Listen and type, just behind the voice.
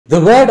The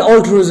word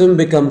altruism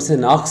becomes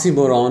an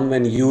oxymoron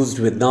when used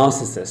with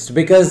narcissists,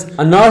 because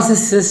a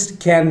narcissist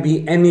can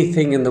be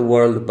anything in the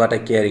world but a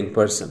caring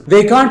person.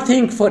 They can't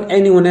think for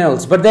anyone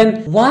else. But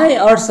then why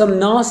are some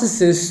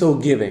narcissists so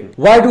giving?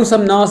 Why do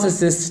some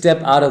narcissists step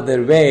out of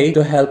their way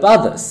to help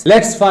others?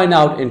 Let's find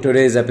out in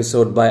today's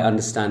episode by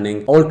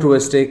understanding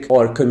altruistic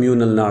or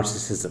communal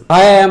narcissism.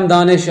 Hi, I am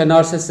Danish, a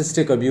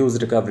narcissistic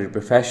abuse recovery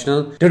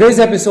professional. Today's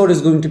episode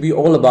is going to be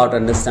all about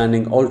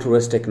understanding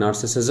altruistic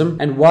narcissism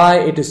and why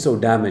it is so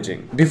damaging.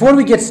 Before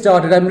we get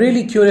started, I'm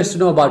really curious to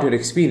know about your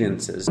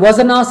experiences. Was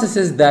a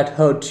narcissist that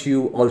hurt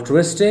you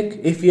altruistic?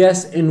 If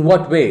yes, in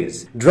what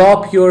ways?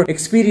 Drop your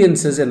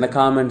experiences in the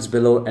comments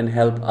below and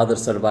help other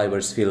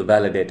survivors feel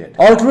validated.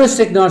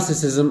 Altruistic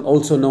narcissism,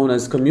 also known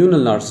as communal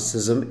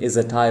narcissism, is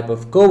a type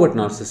of covert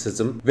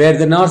narcissism where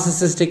the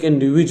narcissistic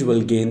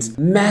individual gains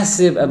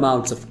massive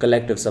amounts of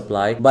collective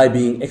supply by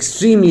being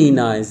extremely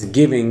nice,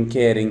 giving,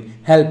 caring,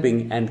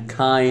 helping, and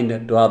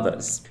kind to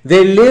others.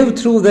 They live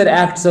through their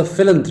acts of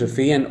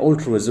philanthropy and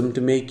altruism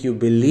to make you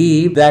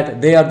believe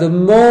that they are the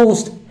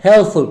most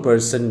helpful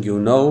person you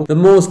know, the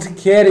most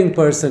caring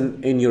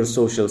person in your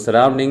social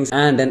surroundings,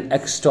 and an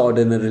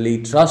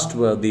extraordinarily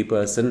trustworthy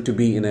person to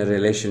be in a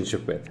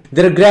relationship with.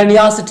 Their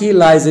grandiosity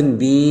lies in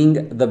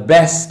being the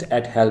best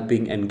at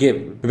helping and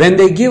giving. When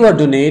they give or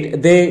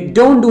donate, they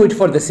don't do it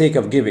for the sake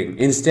of giving.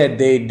 Instead,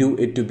 they do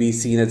it to be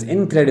seen as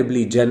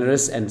incredibly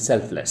generous and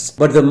selfless.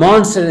 But the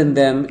monster in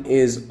them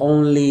is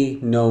only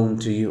known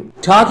to you.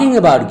 Talking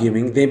about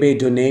giving, they may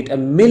donate $1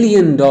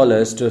 million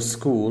to a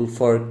school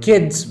for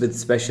kids with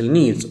special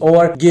needs,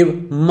 or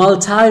give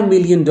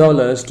multi-million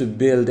dollars to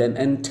build an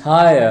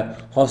entire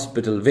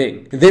hospital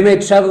wing. They may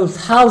travel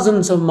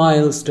thousands of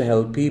miles to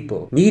help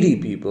people, needy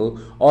people,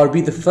 or be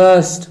the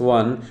first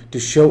one to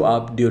show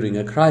up during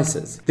a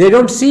crisis. They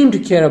don't seem to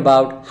care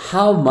about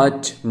how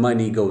much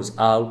money goes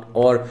out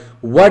or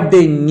what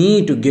they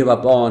need to give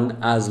up on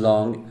as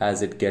long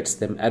as it gets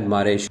them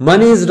admiration.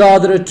 Money is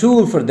rather a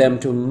tool for them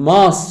to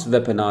mass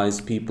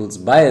weaponize people's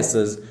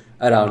biases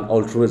around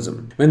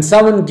altruism. When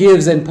someone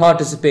gives and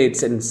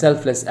participates in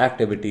selfless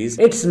activities,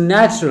 it's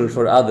natural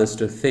for others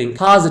to think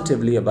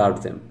positively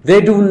about them.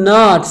 They do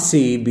not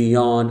see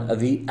beyond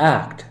the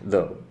act,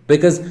 though,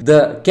 because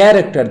the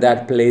character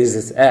that plays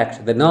this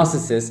act, the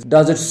narcissist,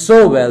 does it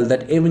so well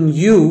that even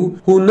you,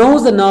 who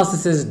knows the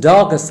narcissist's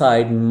darker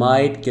side,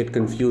 might get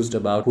confused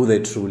about who they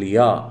truly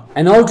are.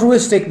 An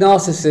altruistic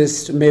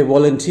narcissist may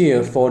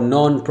volunteer for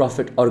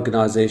non-profit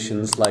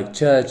organizations like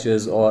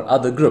churches or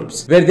other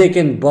groups, where they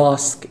can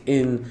bask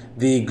in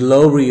the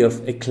glory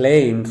of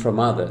acclaim from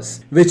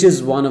others, which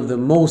is one of the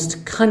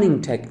most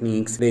cunning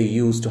techniques they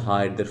use to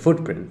hide their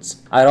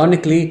footprints.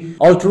 Ironically,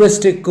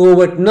 altruistic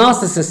covert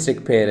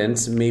narcissistic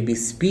parents may be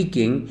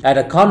speaking at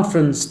a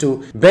conference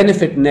to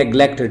benefit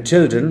neglected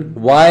children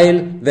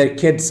while their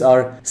kids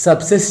are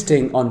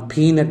subsisting on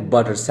peanut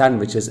butter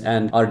sandwiches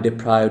and are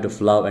deprived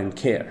of love and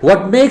care.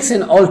 What makes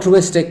an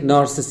altruistic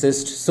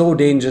narcissist so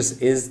dangerous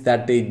is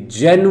that they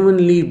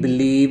genuinely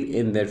believe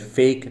in their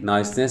fake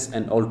niceness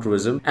and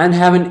altruism and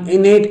have an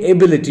innate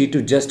ability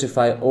to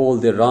justify all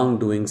their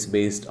wrongdoings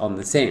based on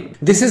the same.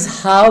 This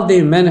is how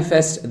they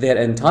manifest their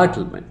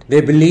entitlement. They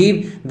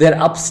believe they're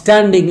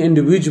upstanding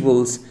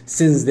individuals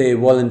since they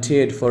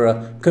volunteered for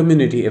a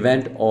community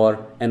event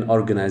or an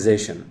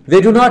organization. They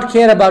do not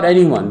care about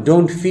anyone,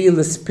 don't feel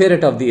the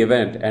spirit of the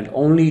event, and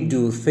only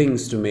do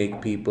things to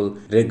make people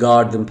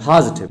regard them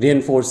positively,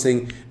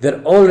 reinforcing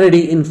their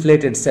already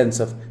inflated sense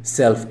of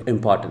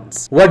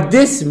self-importance. What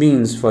this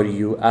means for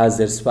you as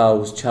their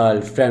spouse,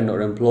 child, friend,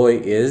 or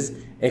employee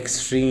is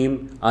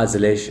extreme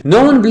isolation.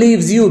 No one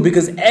believes you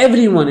because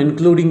everyone,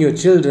 including your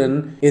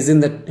children, is in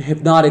the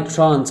hypnotic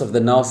trance of the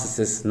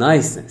narcissist's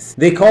niceness.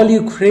 They call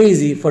you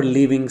crazy for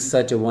leaving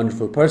such a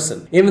wonderful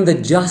person. Even the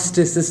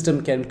justice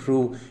system can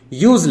prove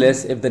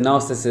useless if the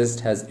narcissist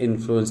has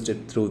influenced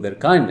it through their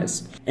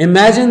kindness.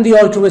 Imagine the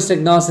altruistic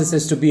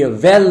narcissist to be a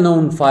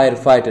well-known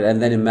firefighter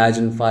and then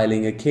imagine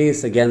filing a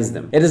case against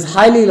them. It is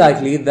highly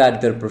likely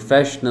that their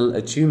professional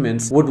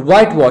achievements would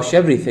whitewash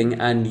everything,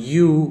 and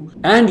you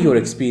and your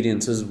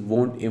experiences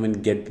won't even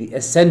get the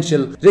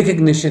essential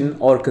recognition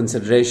or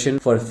consideration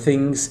for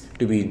things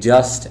to be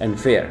just and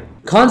fair.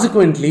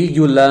 Consequently,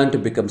 you learn to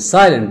become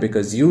silent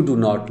because you do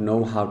not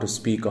know how to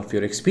speak of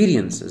your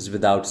experiences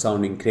without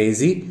sounding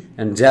crazy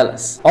and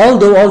jealous.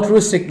 Although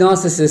altruistic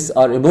narcissists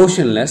are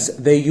emotionless,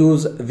 they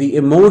use the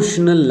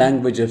emotional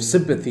language of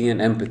sympathy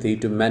and empathy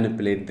to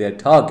manipulate their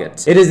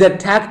targets. It is their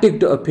tactic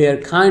to appear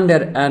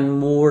kinder and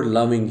more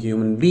loving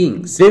human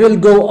beings. They will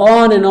go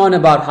on and on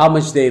about how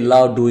much they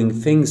love doing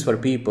things for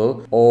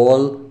people,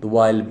 all the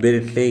while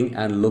belittling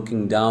and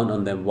looking down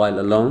on them while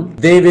alone.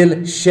 They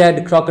will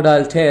shed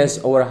crocodile tears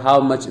over how how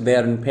much they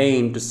are in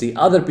pain to see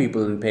other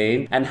people in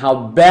pain and how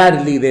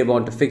badly they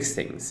want to fix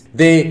things.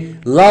 They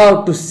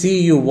love to see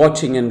you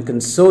watching and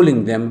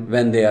consoling them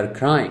when they are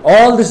crying.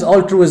 All this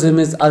altruism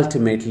is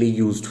ultimately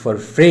used for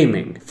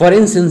framing. For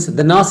instance,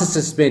 the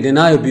narcissist may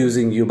deny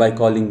abusing you by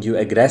calling you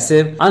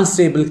aggressive,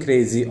 unstable,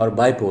 crazy, or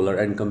bipolar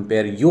and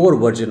compare your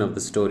version of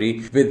the story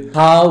with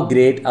how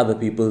great other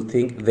people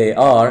think they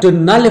are to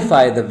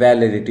nullify the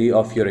validity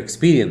of your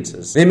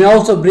experiences. They may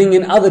also bring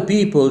in other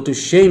people to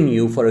shame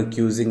you for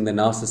accusing the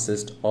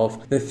narcissist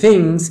of the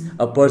things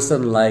a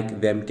person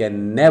like them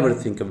can never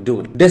think of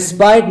doing.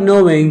 Despite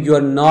knowing you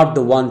are not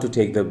the one to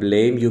take the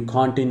blame, you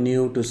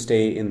continue to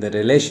stay in the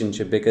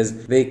relationship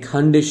because they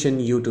condition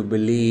you to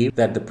believe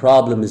that the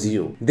problem is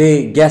you.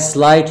 They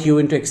gaslight you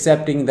into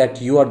accepting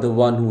that you are the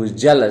one who is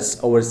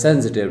jealous,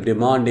 oversensitive,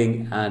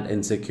 demanding, and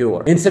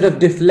insecure. Instead of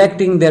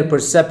deflecting their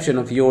perception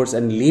of yours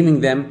and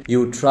leaving them,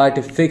 you try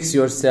to fix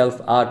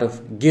yourself out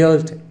of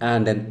guilt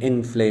and an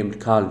inflamed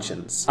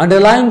conscience.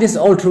 Underlying this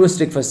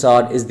altruistic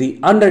facade is the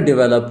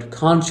underdeveloped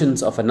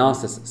conscience of a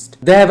narcissist.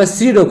 They have a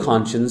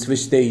pseudo-conscience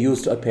which they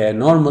use to appear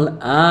normal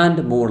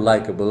and more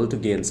likable to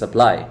gain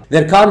supply.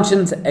 Their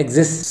conscience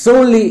exists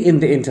solely in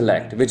the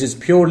intellect, which is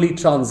purely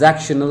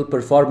transactional,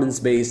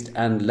 performance-based,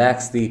 and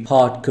lacks the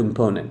heart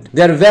component.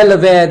 They are well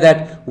aware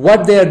that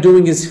what they are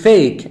doing is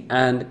fake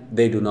and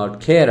they do not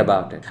care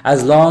about it.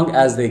 As long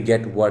as they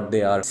get what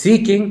they are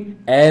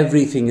seeking,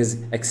 everything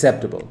is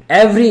acceptable.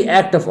 Every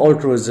act of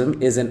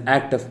altruism is an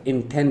act of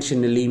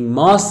intentionally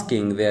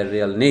masking their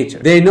real nature.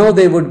 They know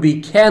they would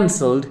be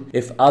cancelled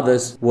if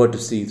others were to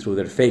see through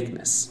their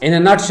fakeness. In a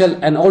nutshell,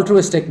 an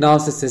altruistic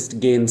narcissist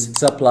gains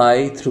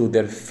supply through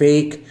their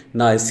fake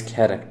nice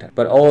character,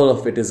 but all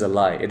of it is a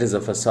lie. It is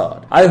a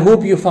facade. I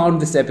hope you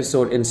found this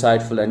episode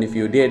insightful, and if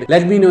you did,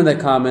 let me know in the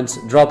comments,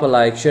 drop a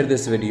like, share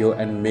this video,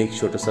 and make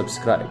sure to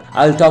subscribe.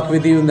 I'll talk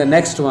with you in the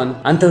next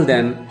one. Until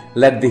then,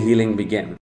 let the healing begin.